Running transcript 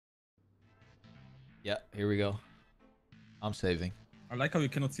Yeah, here we go. I'm saving. I like how you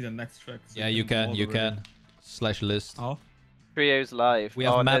cannot see the next track. So Yeah, you can. go You all the way. can. Slash list. Oh. Trio's live. We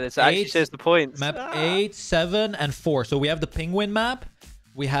have oh map no, this actually 8, shows the points. Map 8, 7, and 4. So we have the penguin map.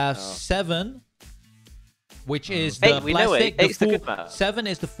 We have 7, which is the we know plastic. it. The Eight's the full, good map. 7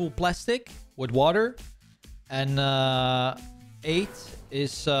 is the full plastic with water, and 8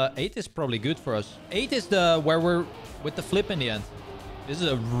 is probably good for us. 8 is the where we're with the flip in the end. This is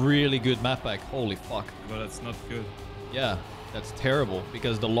a really good map pack. Holy fuck. But that's not good. Yeah, that's terrible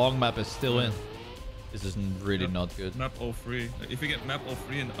because the long map is still in. This is really not good. Map 03. If we get map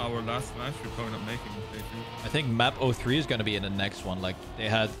 03 in our last match, we're probably not making it. I think map 03 is going to be in the next one. Like they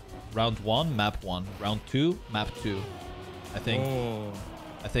had round 1, map 1. Round 2, map 2. I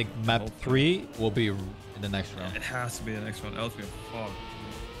think map 3 will be in the next round. It has to be the next one, else we have fucked.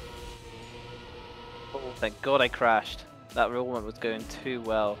 Oh, thank God I crashed. That roll was going too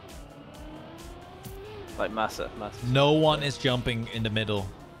well. Like Massa. No one is jumping in the middle.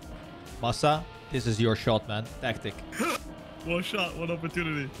 Massa, this is your shot, man. Tactic. One shot, one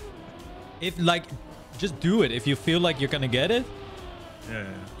opportunity. If like, just do it. If you feel like you're gonna get it. Yeah.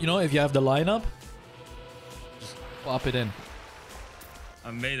 You know, if you have the lineup, just pop it in.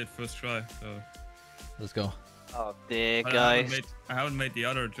 I made it first try, so. Let's go. Oh dear, But guys. I haven't made the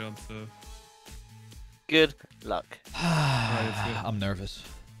other jump, so. Good luck. I'm nervous.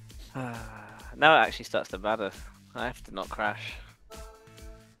 Now it actually starts to matter. I have to not crash.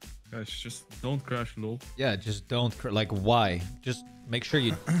 Guys, just don't crash, lol. Yeah, just don't like why? Just make sure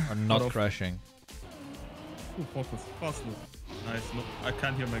you are not crashing. Ooh, focus, fast loop. Nice, no, I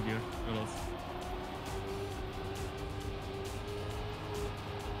can't hear my gear. I lost.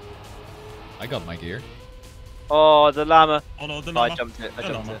 I got my gear. Oh, the llama. Oh no, the Oh, llama. I jumped it.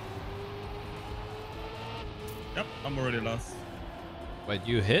 The llama. Yep, I'm already lost. Wait,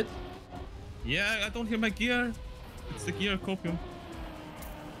 you hit? Yeah, I don't hear my gear. It's the gear copium.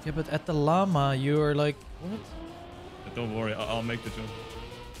 Yeah, but at the llama, you're like, what? But don't worry, I'll make the jump.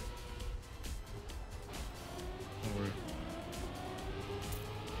 Don't worry.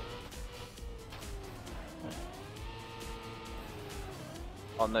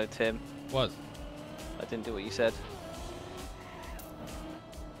 Oh no, Tim. What? I didn't do what you said.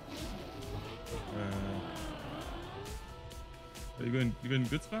 Are you going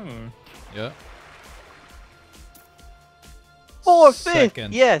good spam or? Yeah. Oh, fifth!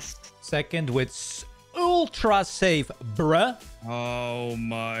 Second. Yes! Second with ultra safe, bruh. Oh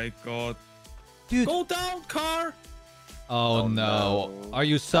my god. Dude. Go down, car! Oh, no. Are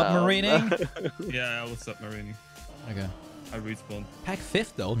you submarining? Yeah, I was submarining. Okay. I respawned. Pack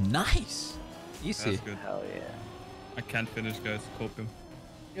 5th though. Nice. Easy. That's good. Hell yeah. I can't finish, guys. Copium.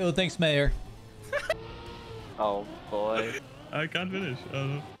 Yo, thanks, Mayor. Oh boy. I can't finish.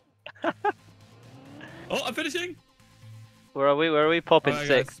 Oh, I'm finishing! Where are we? Where are we? Popping Alright,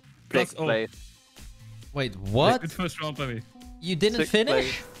 sixth. guys. Sixth Plus- oh. place. Wait, what? Good first round, baby. You didn't Sixth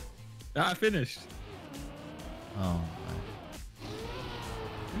finish? place. Yeah, I finished. Oh.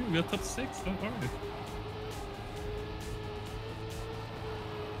 We're top 6, don't worry.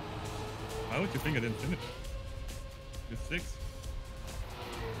 Why would you think I didn't finish? You're 6.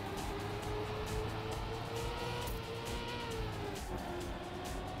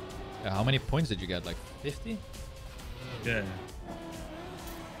 Yeah, how many points did you get? Like 50? Yeah.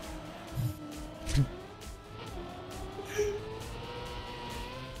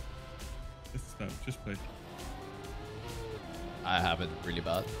 This is time. Just play. I have it really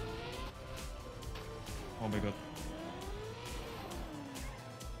bad. Oh my god.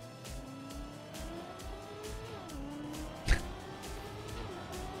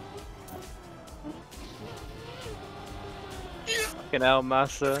 Fucking hell,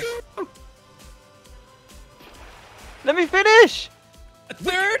 Massa. Let me finish!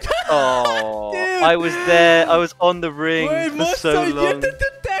 Third! Oh, Dude. I was there. I was on the ring Wait, for Massa, so you long. did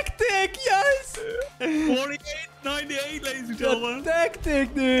the tactic! Yes! 48, 98, ladies and The gentlemen.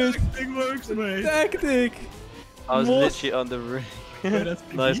 tactic, dude! Everything works, mate. Tactic! I was Most- literally on the ring. Wait, that's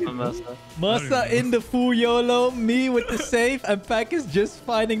Nice PvE, one, bro. Massa. Massa in the full YOLO, me with the save, and Pack is just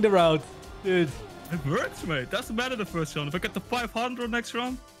finding the route. Dude. It works, mate. Doesn't matter the first round. If I get the 500 next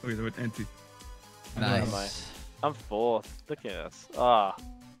round. Oh, wait, wait, empty. Nice. I'm fourth. Look at us. Ah.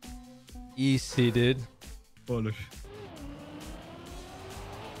 Easy, dude. Polish.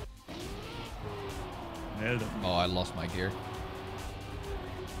 Nailed it. Oh, I lost my gear.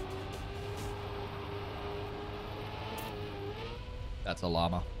 That's a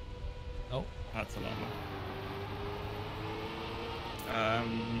llama. Oh. That's a lot.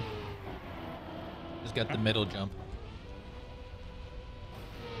 Just get the middle jump.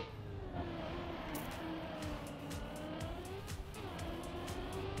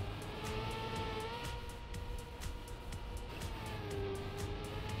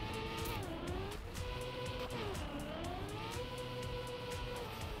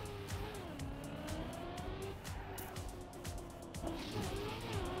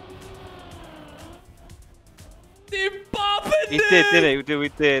 He did, didn't he? We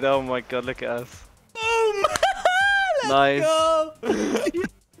did. Oh my god, look at us. Boom! Let's Nice. go!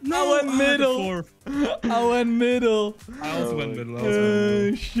 I went middle. I went middle. I also went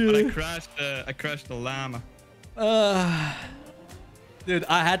middle. Shit. But I crashed the llama. Dude,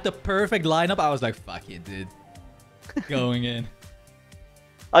 I had the perfect lineup. I was like, fuck it, dude. Going in.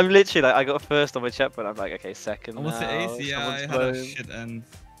 I'm literally like, I got first on my chat, but I'm like, okay, second. I was the now, ace. Yeah, I someone's had a blown. shit end.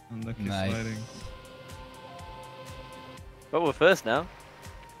 Unlucky Nice. sliding. But we're first now.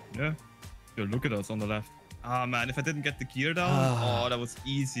 Yeah. Yo, look at us on the left. Ah man, if I didn't get the gear down, oh, that was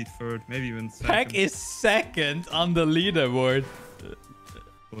easy third, maybe even second. Peck is second on the leaderboard.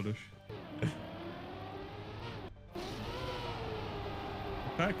 Bullish.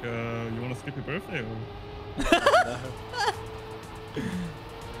 Peck, you wanna skip your birthday or?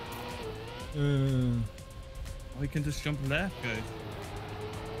 Oh, you can just jump left, guys.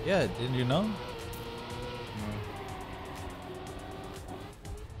 Yeah, didn't you know? No.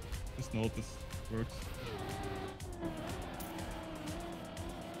 Just notice. Works.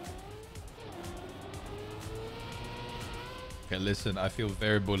 Okay, listen, I feel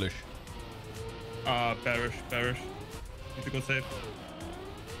very bullish. Bearish. Need to go safe.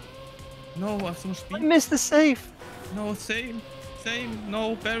 No, I have so much I speed. missed the safe. No, same.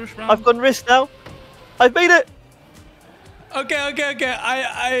 No, bearish round. I've gone risk now. I've made it. Okay. I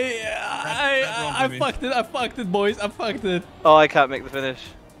fucked it, boys. I fucked it. Oh, I can't make the finish.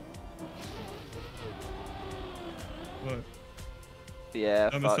 What? Yeah,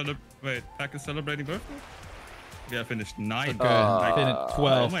 fuck. Wait, Pack is celebrating birthday? Yeah, I finished 9. Okay, I finished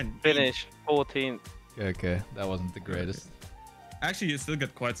 12. Oh, my Finish 14th. Okay, that wasn't the greatest. Actually, you still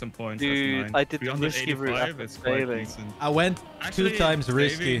get quite some points. Dude, that's 9. I did the risky route 385 after is quite failing. decent. I went Actually, 2 times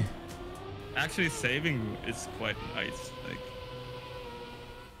risky. Actually, saving is quite nice. Like,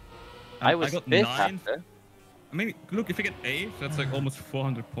 I was got 5th 9. after. I mean, look, if you get 8, that's like almost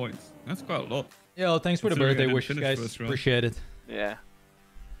 400 points. That's quite a lot. Yo, thanks for the Considering I birthday didn't wishes, finish guys. first round. Appreciate it. Yeah.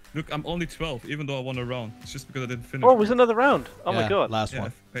 Look, I'm only 12, even though I won a round. It's just because I didn't finish. Oh, it was another round. Oh Yeah, my god. last Yeah,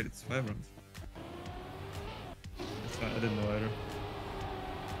 one. wait, it's 5 rounds. That's fine, I didn't know either.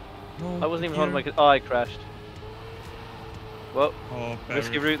 No, I wasn't even holding here. my... Oh, I crashed. Well, Oh,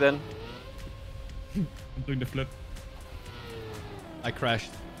 risky bearish. route then. I'm doing the flip. I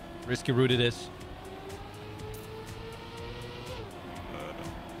crashed. Risky route it is.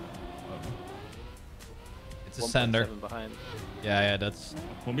 It's a sender. 1.7 behind. Yeah, that's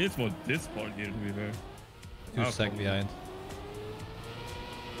For me, it's more this part here, to be fair. 2 Ah, sec probably. behind.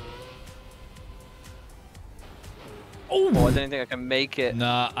 Oh, I don't think I can make it.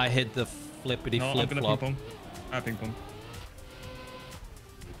 Nah, I hit the flippity No, I'm flip gonna flop. ping pong. Ping pong.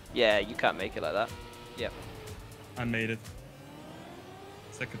 Yeah, you can't make it like that. Yep. I made it.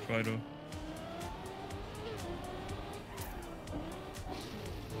 Second try though.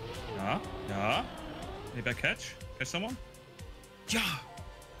 Yeah. Maybe I catch someone? Yeah.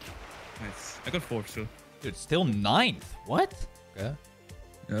 Nice. I got 4th still. Dude, still 9th. What? Okay.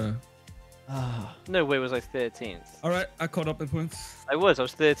 Yeah. No way was I 13th. Alright, I caught up in points. I was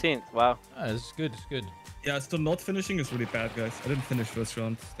 13th. Wow. It's good. It's good. Yeah, still not finishing is really bad, guys. I didn't finish first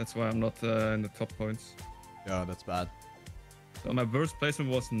round. That's why I'm not in the top points. Yeah, that's bad. So my worst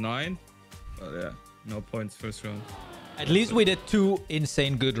placement was 9. But yeah, no points first round. At least we did 2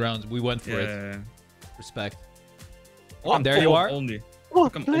 insane good rounds. We went for it. Yeah. Respect. Oh, and there you are. Only. Oh,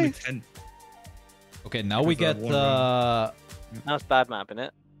 Look, I'm only please. 10. Okay, now we Because I get won round. Now it's bad map,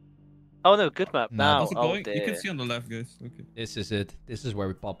 innit? Oh no, good map. No, Now, Also oh going, dear. you can see on the left, guys. Okay. This is it. This is where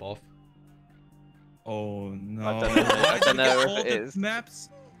we pop off. Oh no. I don't know- I Why don't did you know get if all it the is. maps.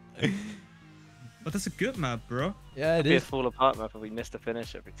 But that's a good map, bro. Yeah, it Be a is. fall apart map and we miss the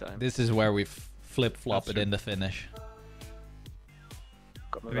finish every time. This is where we flip flop That's it true. in the finish.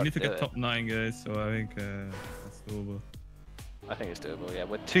 Got my We luck need to do get it. top 9, guys. So I think that's doable. I think it's doable. Yeah,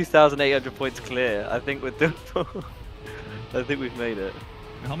 we're 2,800 points clear. I think we're doable. I think we've made it.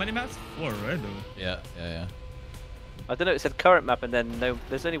 How many maps? 4, right? Though. Yeah. I don't know. It said current map and then no.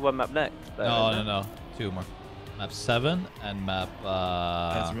 There's only one map next. But No. 2 more. Map 7 and map.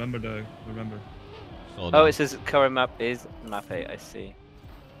 Guys, remember. Oh, it says current map is map 8. I see.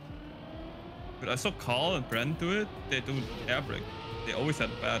 But I saw Carl and Brent do it. They do air brake. They always had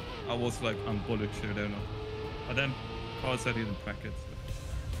bad. I was like, I'm bullish here, I don't know. But then Carl said he didn't crack it.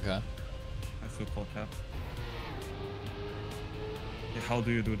 So Okay. I still called cap. Yeah, how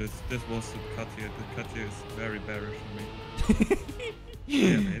do you do this? This was the cut here. The cut here is very bearish for me.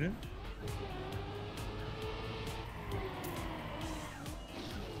 Yeah, I made it.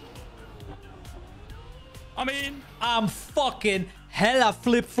 I mean, I'm fucking hella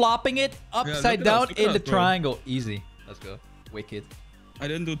flip flopping it upside look at down us, look in at the us, bro. triangle. Easy. Let's go. Wicked. I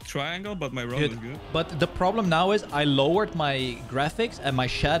didn't do triangle, but my run Dude, was good. but the problem now is I lowered my graphics and my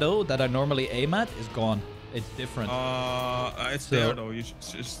shadow that I normally aim at is gone. It's different. It's So- there though.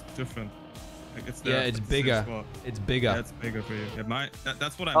 It's different. Like it's there. Yeah, it's the same bigger. spot. It's bigger. Yeah, it's bigger for you. Yeah,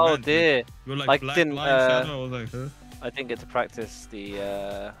 that's what I Oh meant. dear. You're like Like, black didn't, line shadow. I was like, huh? I didn't get to practice the.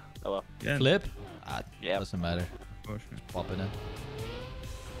 Oh well. Yeah. Flip? Ah, Yeah. doesn't matter. For sure. Pop it in.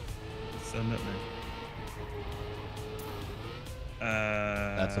 Send it, man.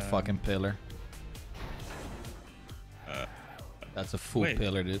 That's a fucking pillar. That's a full wait.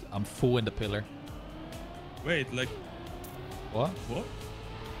 pillar, dude. I'm full in the pillar. Wait, like What? what?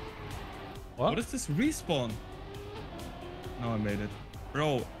 What? What is this respawn? No, I made it.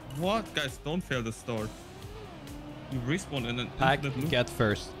 Bro, what? Guys, don't fail the start. You respawn in an Pack, infinite loop. get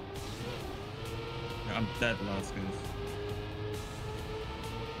first. Yeah, I'm dead last, guys.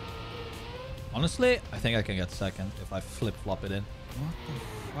 Honestly, I think I can get second if I flip-flop it in. What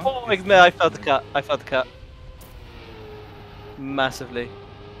the fuck? Oh, is Igme, I felt the happening? cut. I felt the cut. Massively.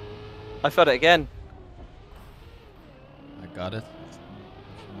 I felt it again. I got it.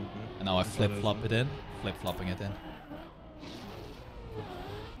 And now I flip-flop it in. Flip-flopping it in.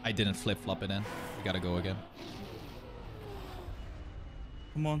 I didn't flip-flop it in. We gotta go again.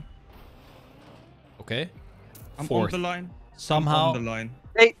 Come on. Okay. I'm Fourth. on the line. Somehow, I'm on the line.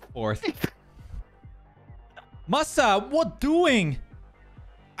 Hey, fourth. Massa, what doing?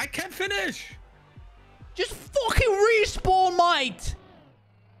 I can't finish. Just fucking respawn, mate!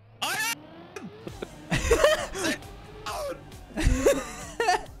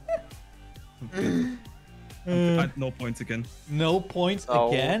 I had no points again. No points oh,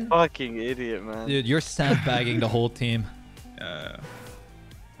 again? fucking idiot, man. Dude, you're sandbagging the whole team. Yeah.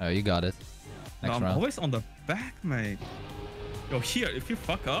 Oh, you got it. No, Next I'm round. always on the back, mate. Yo, here, if you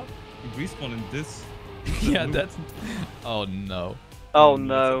fuck up, you respawn in this. Yeah, loop. that's... Oh, no. Oh It's a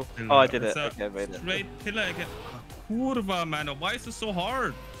no. pillar. Oh, I did It's it. a Okay, I made it. Straight pillar again. Kurva, man. Why is this so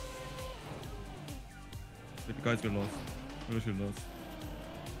hard? But you guys, we lost. We should lost.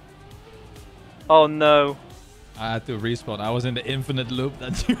 Oh no. I had to respawn. I was in the infinite loop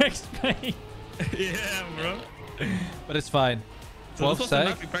that you explained. Yeah, bro. But it's fine. So 12 this was the sec.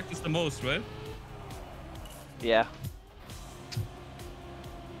 map we practiced the most, right? Yeah.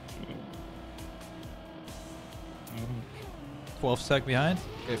 Oh. 12 sec behind.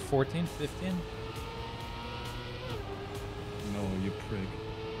 Okay, 14, 15. No, you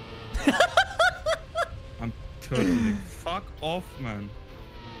prick. I'm totally. Fuck off, man.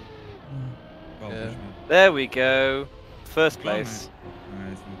 Garbage, Yeah. man. There we go. First Go on, place.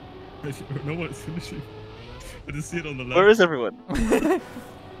 man. Nice, man. No one's finishing. I just see it on the left. Where is everyone?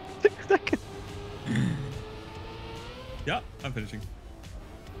 6 seconds. Yeah, I'm finishing.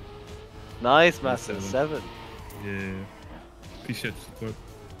 Nice, massive. 7. Yeah. Appreciate the support.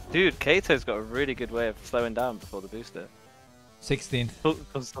 Dude, Kato's got a really good way of slowing down before the booster. 16th.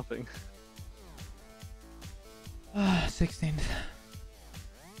 For stopping. 16th.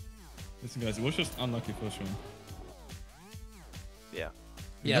 Listen, guys, it was just unlucky first round. Yeah.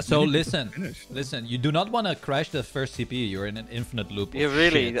 Yeah, Just so needed to listen. finish. Listen, you do not want to crash the first CPU. You're in an infinite loop. You of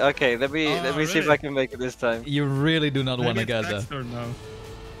really? shit. Okay, let me Oh, see if really? I can make it this time. You really do not want to Maybe it's get there. Zach's turn now.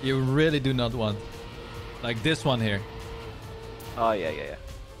 You really do not want. Like this one here. Oh yeah, yeah, yeah.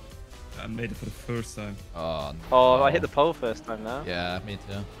 I made it for the first time. Oh, Oh, no. I hit the pole first time now. Yeah, me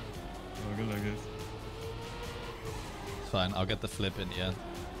too. Oh, good like this. It's fine. I'll get the flip in the end.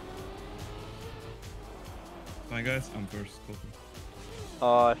 Fine, guys, I'm first. Go for it.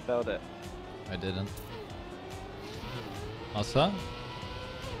 Oh, I failed it. I didn't. Massa?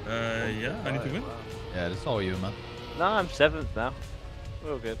 Yeah, I need to win. Yeah, that's all you, man. No, I'm 7th now.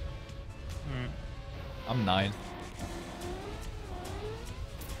 We're all good. Alright. I'm 9th.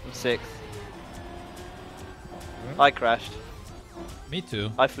 I'm 6th. I crashed. Me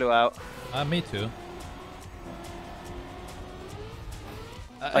too. I flew out. Me too.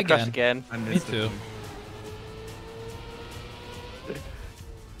 I crashed again. I Me missed too. it.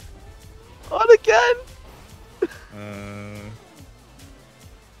 On again!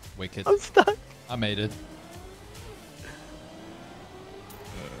 Wicked. I'm stuck. I made it.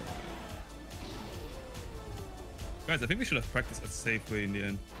 Guys, I think we should have practiced a safe way in the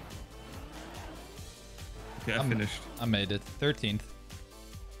end. Okay, I I'm- finished. I made it. 13th.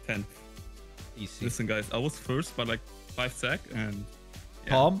 10th. Easy. Listen, guys, I was first by like 5 sec and.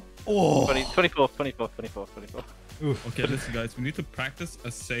 Yeah. Palm. Oh. 24, 24, 24, 24. Oof. Okay, listen, guys, we need to practice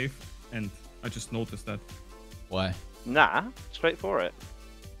a safe end. I just noticed that. Why? Nah, straight for it.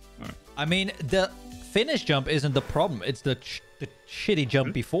 I mean, the finish jump isn't the problem. It's the shitty jump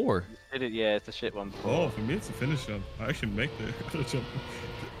Really? before. did it. Yeah, it's a shit one. Oh, for me it's a finish jump. I actually make the other jump.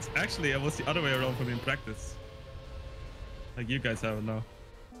 Actually, it was the other way around for me in practice. Like you guys have it now.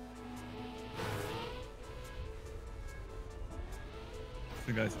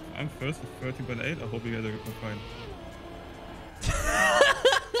 So guys, I'm first with 13.8. I hope you guys are fine.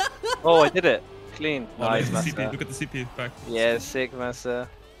 Oh, I did it. Clean. Oh, Nice, look at the Master. CP. Look at the CP back. Yeah, sick, Master.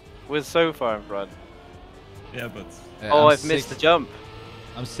 We're so far in front. Yeah, but Oh, I'm I've missed the jump.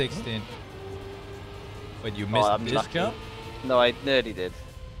 I'm 16. Wait, you Oh, missed I'm this lucky. jump? No, I nearly did.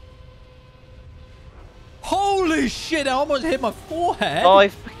 Holy shit, I almost hit my forehead. Oh, I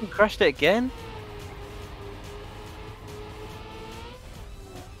fucking crashed it again.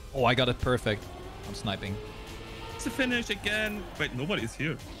 Oh, I got it perfect. I'm sniping. it's a finish again. Wait, nobody is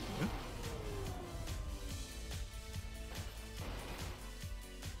here.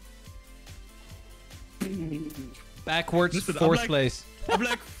 Backwards, Listen, I'm fourth like- place. I'm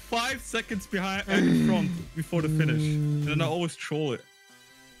like 5 seconds behind in front before the finish, and then I always troll it.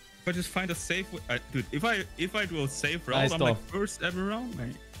 If I just find a safe way, dude. If I do a safe round, Nice I'm like first every round,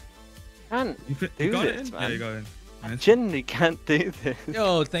 man. Can't You do got this, it in? man. Yeah, you got it in. I Nice. genuinely can't do this.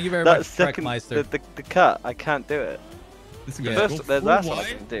 Yo, thank you very That much, second, Trackmeister. the cut, I can't do it. Listen, Yeah. guys, First, go that's full what I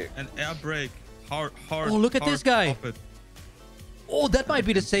wide can do. and air brake hard. Oh, look at this guy. Pop it. Oh, that might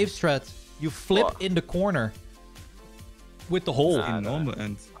be the safe strat. You flip What? in the corner. With the hole. Nah. In normal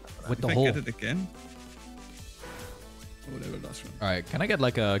end. With If the I hole. get it again. Oh, whatever, last round. Alright, can I get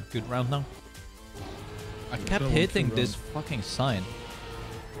like a good round now? I kept one, hitting two this fucking sign.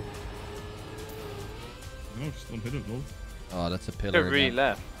 No, just don't hit it, no. Oh, that's a Go pillar really again.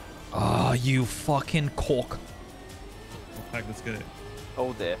 left. Oh, you fucking cock. Oh, pack, let's get it.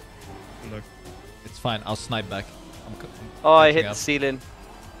 Oh dear. Good luck. It's fine, I'll snipe back. I'm Oh, I catching hit the up. ceiling.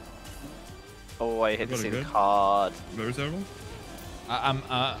 Oh, I hit the Got it ceiling good. hard. Where is everyone? I'm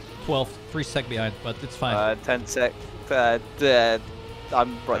 12, 3 sec behind, but it's fine. 10 sec. I'm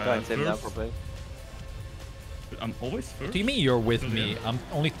right behind him now, first. probably. I'm always first. What do you mean you're with Till the me? end. I'm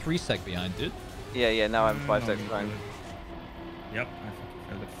only 3 sec behind, dude. Yeah, now I'm 5 No, seconds you behind. got it. Yep, I fucking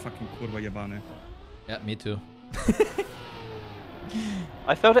failed it. Fucking kurwa jebane. Yeah, me too.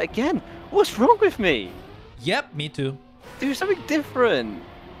 I failed it again. What's wrong with me? Yep, me too. Do something different.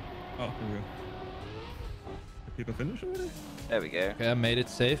 Oh, here we go. Did people finish already? There we go. Okay, I made it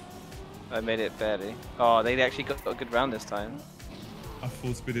safe. I made it barely. Oh, they actually got a good round this time. I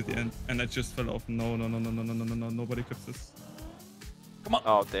full speed at the end, and I just fell off. No, nobody clips this. Come on.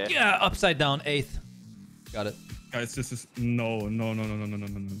 Oh dear. Yeah, upside down, 8th. Got it. Guys, this is no.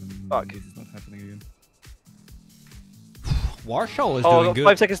 Fuck. This is not happening again. Warshall is Oh, I doing got good.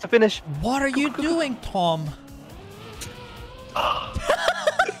 5 seconds to finish. What are you doing, Tom?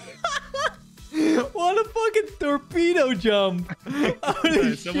 What a fucking torpedo jump! Holy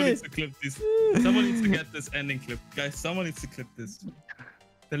Guys, someone needs shit! to clip this. Someone needs to get this ending clip. Guys, someone needs to clip this.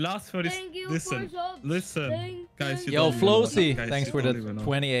 The last 30. Thank you Listen, for subs. listen, Thank guys. You Yo, don't even know. Flosy, Guys, thanks you for don't the even know.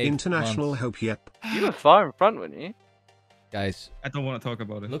 28 International months. hope, yep. You were far in front, weren't you? Guys, I don't want to talk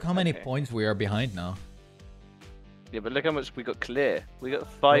about it. look how many Okay. points we are behind now. Yeah, but look how much we got clear. We got No,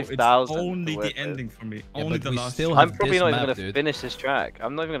 5,000. It's only to work the ending for me. Yeah, only but the we last. still two. have I'm probably this not even map, going to dude. finish this track.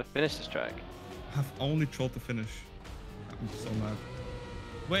 I'm not even going to finish this track. Have only trolled to finish. I'm so mad.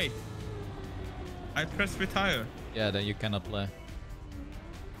 Wait. I pressed retire. Yeah, then you cannot play.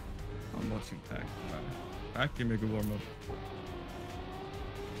 I'm watching Pack. Pack, give me a good warm up.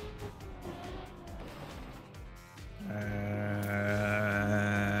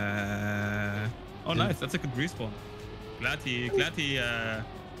 Oh, nice. That's a good respawn. Glad he,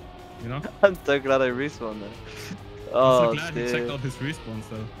 you know. I'm so glad I respawned there. I'm Oh, so glad he checked dear. out his respawn,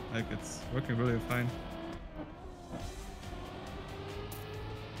 so like it's working really fine.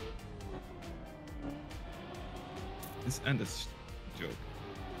 This end is a joke.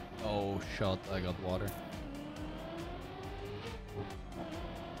 Oh, shot. I got water.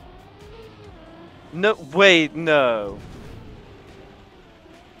 No, wait, no.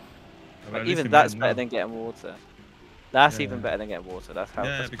 But at least Even we that's made it better now. than getting water. That's Yeah. even better than getting water. That's how.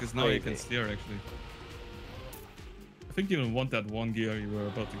 Yeah, that's because now you can crazy. steer actually. I think you don't want that one gear you were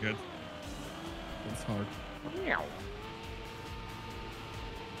about to get. It's hard. Meow.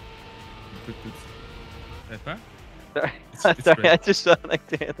 Good. Peppa? Sorry, It's sorry, great. I just felt like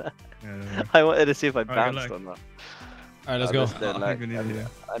doing that. Yeah. I wanted to see if I good bounced luck. or not. Alright, let's I go. just don't I like- think we need it here.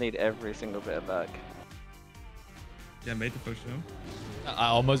 I need every single bit of luck. Yeah, made the push though. I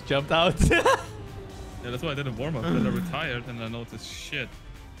almost jumped out. Yeah, that's why I did a warm up. Then I retired and I noticed shit.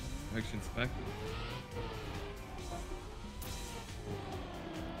 Action's back.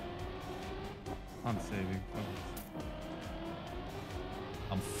 I'm saving. Fuck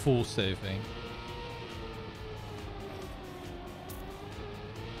I'm full saving.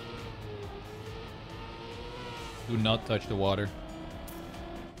 Do not touch the water.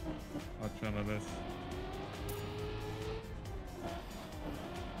 I'll try my best.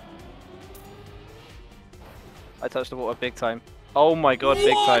 I touched the water big time. Oh my god,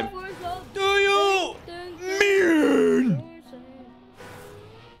 big time. Do you mean?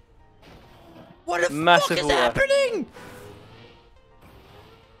 What the Massive fuck is water. happening?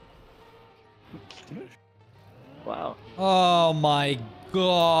 Wow. Oh my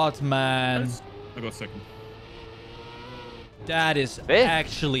god, man. I got second. That is Big.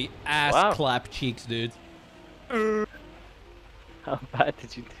 actually ass Wow. clap cheeks, dude. How bad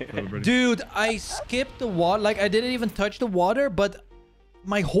did you do it? Dude, I skipped the water. Like, I didn't even touch the water, but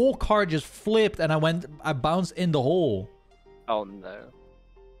my whole car just flipped and I bounced in the hole. Oh no.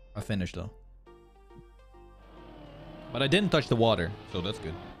 I finished though. But I didn't touch the water, so that's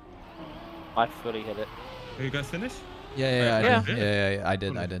good. I fully hit it. Are you guys finished? Yeah, I Yeah. did. Yeah, I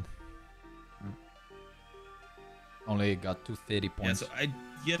did. Only got 230 Yeah, points. so I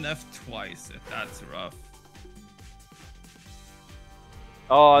DNF twice. That's rough.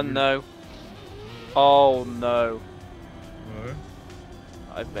 Oh no. Oh no. Alright.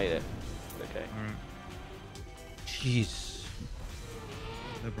 I've made it. Okay. Alright. Jeez.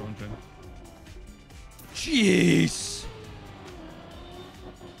 LeBron James. Jeez.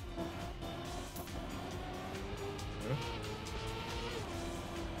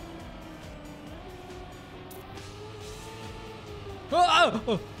 Ah!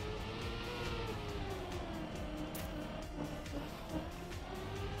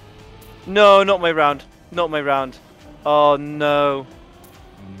 No, not my round. Not my round. Oh no.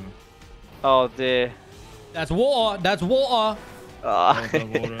 Oh dear. That's water. That's water. Ah, Oh,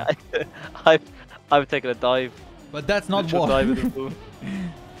 the water. I've taken a dive. But that's not Literal water. dive in the pool.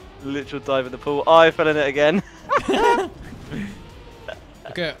 Literal dive in the pool. Oh, I fell in it again.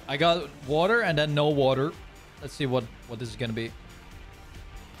 Okay, I got water and then no water. Let's see what this is gonna be.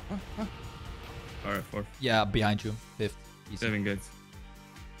 Alright, fourth. Yeah, behind you. Fifth. Easy. 7 gates.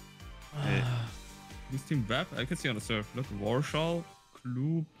 Hey. Who's team Vap? I can see on the surf. Look, Warshall,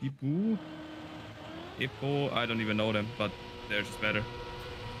 Clue, Ibu, Hippo. I don't even know them, but they're just better.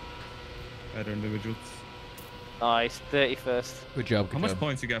 Better individuals. Nice. 31st. Good job. How Good much job.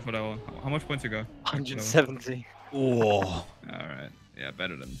 points you got for that one? How much points you got? 170. Oh. Alright. Yeah,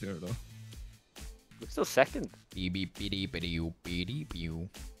 better than 0 though. We're still second.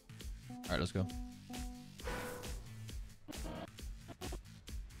 Alright, let's go.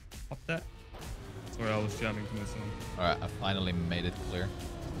 Pop that. Sorry, I was jamming to my song. Alright, I finally made it clear.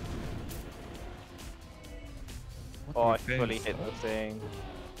 Oh, I What do you fully think? hit the thing.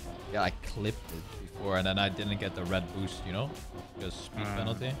 Yeah, I clipped it before and then I didn't get the red boost, you know? Because speed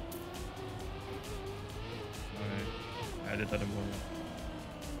penalty. Alright. I did that in one.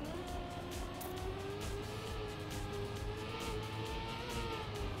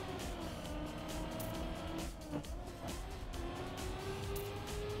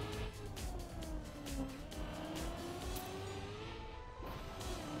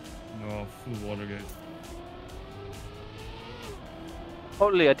 No, full water gate.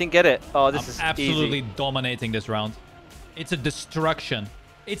 Holy, I didn't get it. Oh, this I'm is absolutely easy. dominating this round. It's a destruction.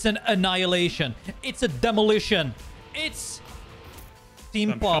 It's an annihilation. It's a demolition. It's team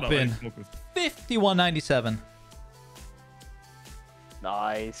Sam, shut up, I popping. focus. 51.97.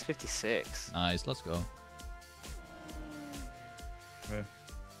 Nice. 56. Nice, let's go. Okay.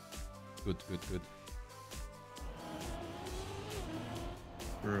 Good, good, good.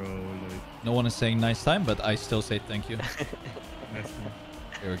 Bro, like, No one is saying nice time, but I still say thank you. nice one.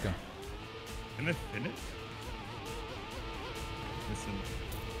 Here we go. Can I finish? Listen.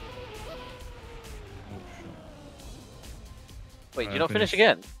 Oh, shit. Wait, I you not finish finished.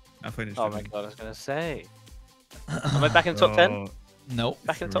 again? I finished. Oh I my think. god, I was gonna say. Am I back in the top 10? Oh, No.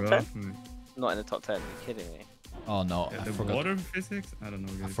 Back in it's the top 10? rough, man. Not in the top 10. Are you kidding me? Oh no, Yeah, I the forgot. water physics? I don't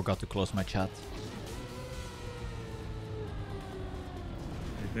know, I guys. forgot to close my chat.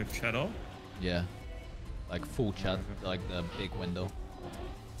 You have chat off? Yeah. Like full chat, like the big window.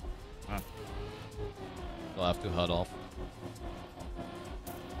 Ah. So I have to HUD off.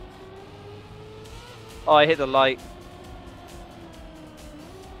 Oh, I hit the light.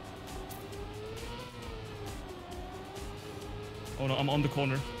 Oh no, I'm on the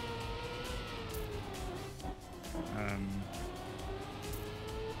corner.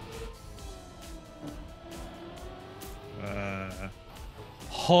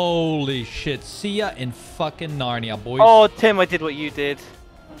 Holy shit. See ya in fucking Narnia, boys. Oh, Tim, I did what you did.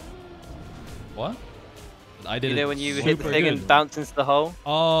 What? I did You it know when you hit the super thing good. and bounce into the hole?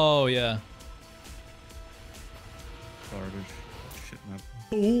 Oh, yeah. Garbage. Shit, man.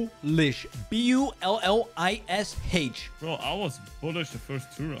 Bullish. B-U-L-L-I-S-H. Bro, I was bullish the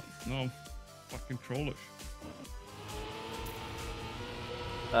first 2 rounds. Now I'm fucking trollish.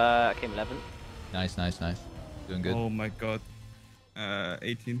 I came 11th. Nice, nice, nice. Doing good. Oh my god.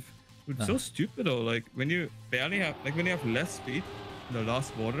 18th. Dude, No. so stupid though. Like when you barely have, like when you have less speed, the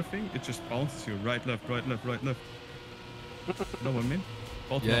last water thing, it just bounces you right, left, right, left, right, left. You know what I mean?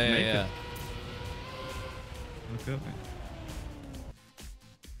 Both Yeah, not yeah, make yeah. it. Look at me.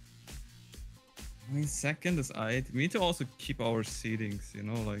 I mean, second is I. We need to also keep our seedings, you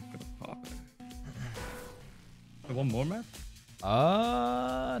know, like one more map.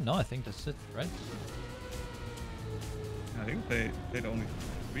 No, I think that's it, right? I think they'd only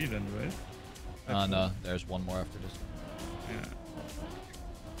 3 then, right? No, there's one more after this. Yeah.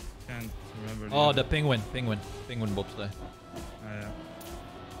 Can't remember. Oh, the penguin bobsleigh. Yeah.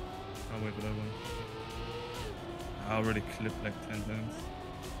 Can't wait for that one. I already clipped like 10 times.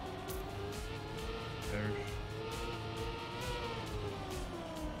 Perish.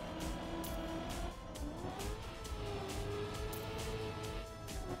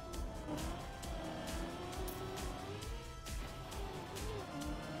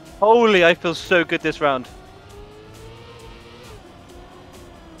 Holy, I feel so good this round.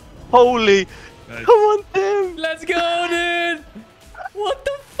 Holy. Nice. Come on, Tim. Let's go, dude! What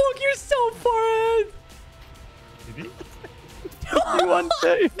the fuck? You're so far ahead! Did he?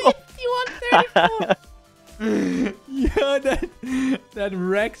 51-34. 51-34! Yeah, that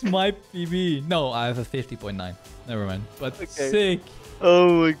wrecks my PB. No, I have a 50.9. Never mind. But Okay. sick.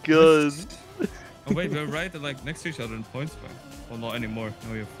 Oh my god. Oh wait, we're right like next to each other in points span. Well, not anymore.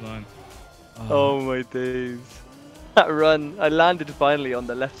 Now you're flying. Oh my days. That run. I landed finally on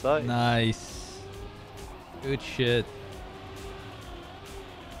the left side. Nice. Good shit.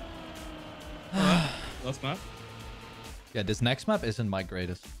 Last map. Yeah, this next map isn't my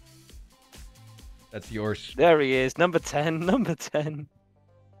greatest. That's yours. There he is. Number 10. Number 10.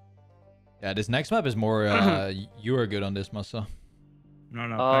 Yeah, this next map is more. You are good on this, Massa. No,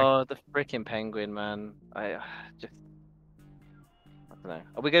 no. Oh, the freaking penguin, man. I don't know.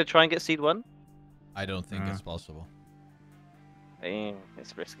 Are we going to try and get seed 1? I don't think it's possible.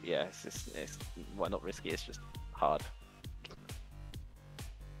 It's risky. Yeah, it's well, not risky. It's just hard.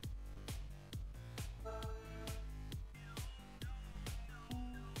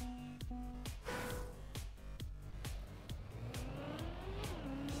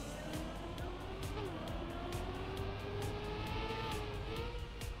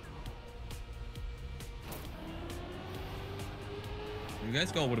 You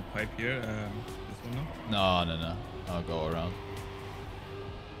guys go with a pipe here. This one now. No. I'll go around.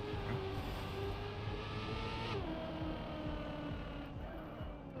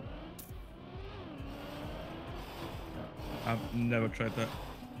 I've never tried that.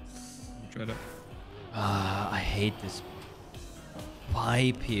 Try that. I hate this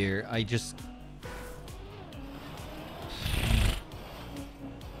pipe here. I just.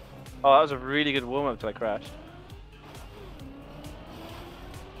 Oh, that was a really good warm up till I crashed.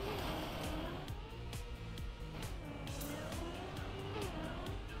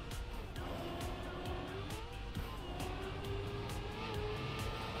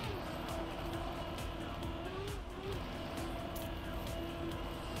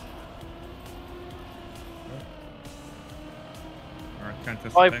 Can't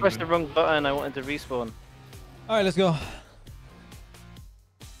Oh, I pressed the wrong button. I wanted to respawn. All right, let's go.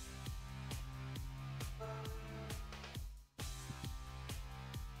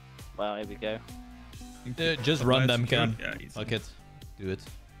 Wow, here we go. Just run them, Cam. Yeah, easy. Fuck it. Do it.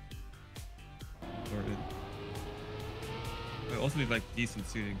 I also need like decent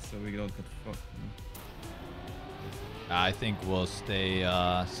seating so we don't get fucked. I think we'll stay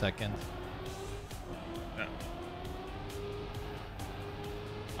second. Yeah.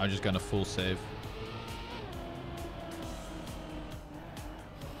 I'm just gonna full save.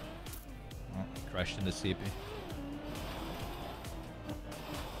 Oh, crashed in the CP.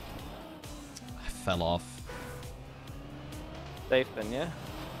 I fell off. Safe then, yeah?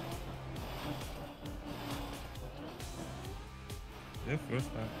 Yeah, first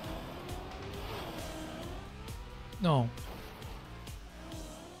time. No.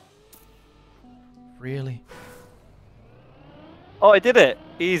 Really? Oh, I did it!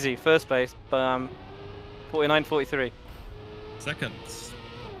 Easy, first base. 49-43. Second.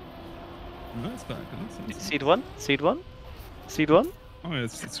 Nice back. Seed 1? Seed 1? Seed 1? Oh,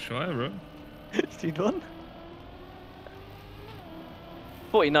 it's shy, bro. Seed 1?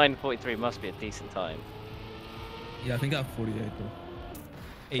 49-43 must be a decent time. Yeah, I think I have 48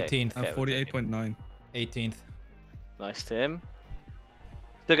 though. 18th. I have 48.9. 18th. Nice, Tim.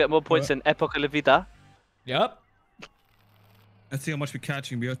 Still get more points than Epoca La Vida. Yep. Let's see how much we're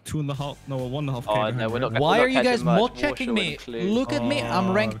catching. We are 1.5 Oh, behind, no, we're right? not. Why we're are not you guys catching much. mod checking Warshaw me? and Clue. Look at me. I'm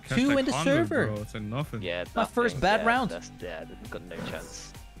Oh, ranked we catch 2 like in the 100, server. Bro. It's like nothing. Yeah, My first bad round. Yeah, they've got no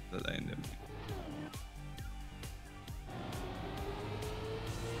chance. That ain't it.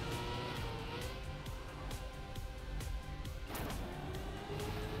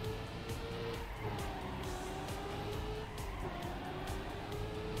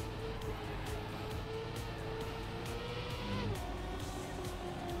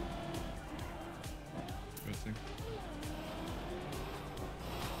 Interesting.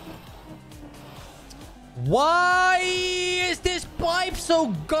 Why is this pipe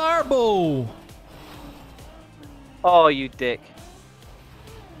so garbo? Oh, you dick.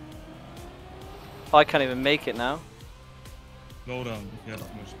 I can't even make it now. Slow down if you have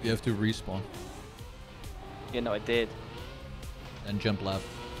too much. You have to respawn Yeah, no, I did. and jump left.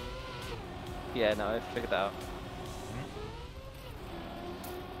 Yeah, no, I figured that out.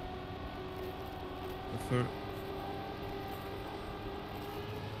 For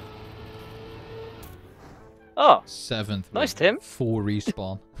Oh, 7th. Nice, with Tim. Full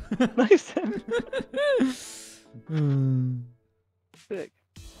respawn. nice. Sick.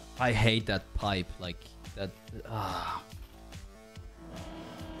 I hate that pipe. Like that. Ah.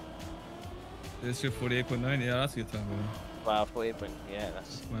 this is your 48.9. Yeah, that's your time, man. Wow, 48 point. Yeah,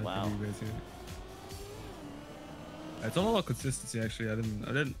 that's Might wow. be crazy. It's all about consistency. Actually,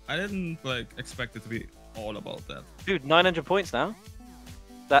 I didn't like expect it to be all about that. Dude, 900 points now.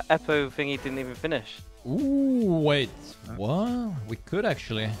 That Epo thingy didn't even finish. Ooh, wait. What? We could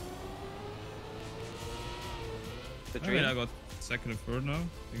actually. The I dream. mean, I got second and third now.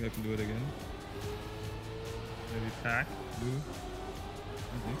 I think I can do it again. Maybe pack, blue.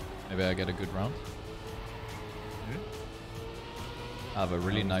 Okay. Maybe I get a good round. Yeah. I have a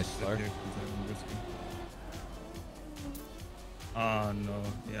really nice start. Ah, no.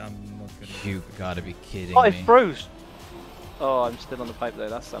 Yeah, I'm not getting it. You gotta be kidding Oh, it me. froze. Oh, I'm still on the pipe though.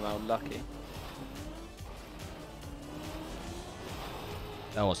 That's somehow lucky.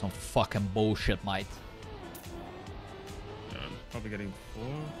 That was some fucking bullshit, mate. Yeah, I'm probably getting 4.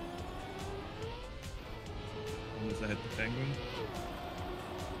 Unless I hit the penguin.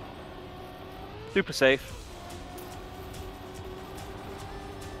 Super safe.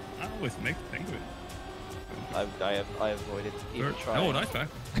 I always make the penguin. I avoided even Third. trying. No, nice back.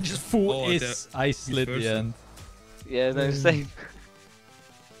 I just full Oh, is. I slid first. the end. Yeah, no, same.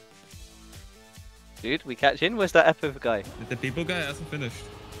 Dude, we catch in? Where's that Epo guy? The people guy hasn't finished.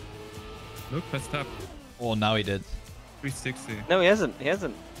 Look, press tap. Oh, now he did. 360. No, he hasn't. He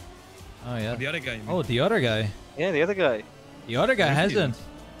hasn't. Oh, yeah. The other guy, you mean? Oh, the other guy. Yeah, the other guy. The other guy Maybe he hasn't.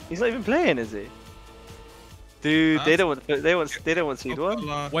 He's not even playing, is he? Dude, they That's- don't want seed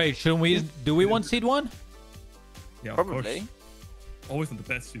one. Wait, shouldn't we? Do we want seed 1? Yeah, of Probably. course. Always want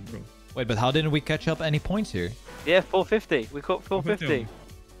the best seed, bro. Wait, but how didn't we catch up any points here? Yeah, 450. We caught 450.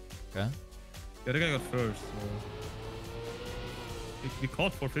 Okay. The other guy got first. So... We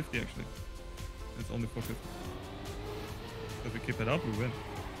caught 450 actually. It's only 450. If we keep it up, we win.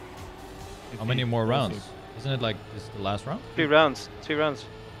 If How many we more also- rounds? Isn't it like this is the last round? 2 rounds. 2 rounds.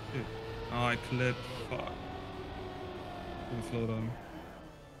 Oh, I clipped. Fuck. Let me slow down.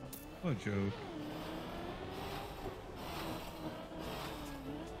 What a joke.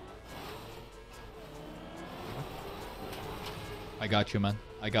 I got you, man.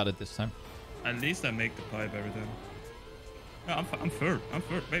 I got it this time. At least I make the pipe every time. No, I'm third. I'm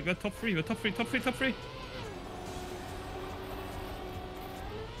third. Wait, we're top 3. We're top 3. Top 3. Top 3.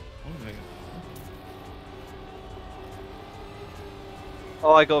 Oh my god.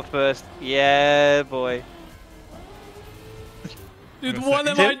 Oh, I got first. Yeah, boy. Dude, You're what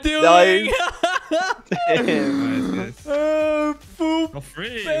am second. I doing? Damn. Nice, guys. Poop. Top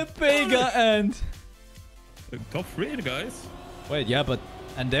 3. Pepe got end. Top 3, guys. Wait, yeah, but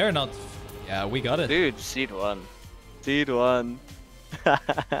and they're not. Yeah, we got it. Dude, seed 1. Seed 1.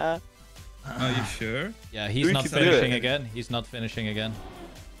 Are you sure? Yeah, he's We not can do finishing it. again. He's not finishing again.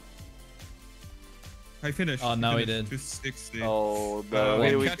 I finished. Oh, now he finished did. 260. Oh, no. We're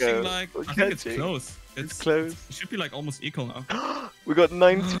Here we catching go. like. We're I think it's catching. close. It's close. It should be like almost equal now. We got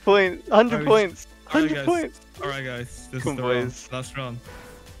 90 points. 100 Alright. points. Alright, 100 guys. points. Alright, guys. This Come is the boys. round. Last round.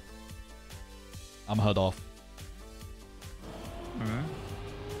 I'm head off. Alright.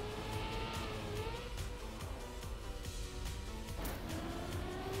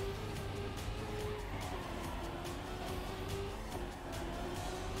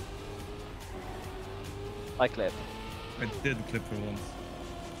 I clip. I did clip for once.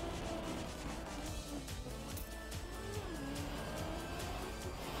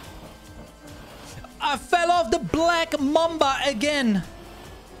 I fell off the black mamba again.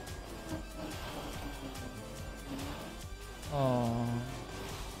 Oh.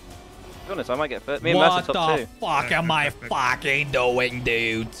 To be honest, I might get first. Me and What Mass are top the 2. fuck am I fucking doing,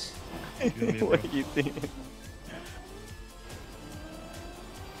 dude? What are you doing?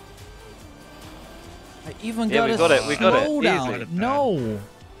 I even Yeah, got we a got it, we got it. slowdown. Easy. No.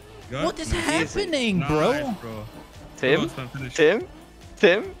 Got What is it? happening, Nice, bro? bro. Tim? Come on, Spam, finish.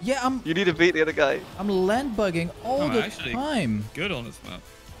 Tim? Yeah, You need to beat the other guy. I'm land bugging all No, the actually- time. Good on this map.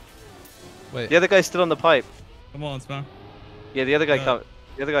 Wait. The other guy's still on the pipe. Come on, Spam. Yeah, the other guy Yeah. can't.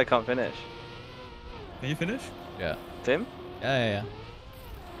 The other guy can't finish. Can you finish? Yeah. Tim? Yeah.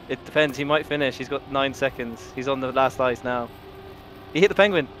 It depends. He might finish. He's got 9 seconds. He's on the last ice now. He hit the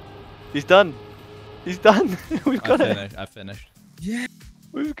penguin. He's done. He's done. We've got it. I finished. Yeah.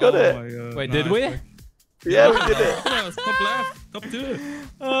 We've got it. My God. Wait, did we? Yeah, we did it. Yes, top left, top 2.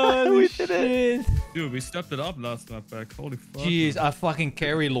 Oh, We did it. Dude, we stepped it up last map back. Holy fuck. Jeez, I fucking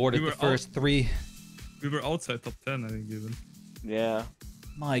carry lorded We the were first 3. We were outside top 10, I think, even. Yeah.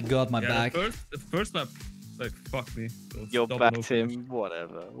 My god, my Yeah, back. the first map, like, fuck me. So Your double back, no Tim. finish.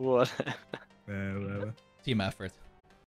 Whatever. Whatever. Yeah, whatever. Team effort.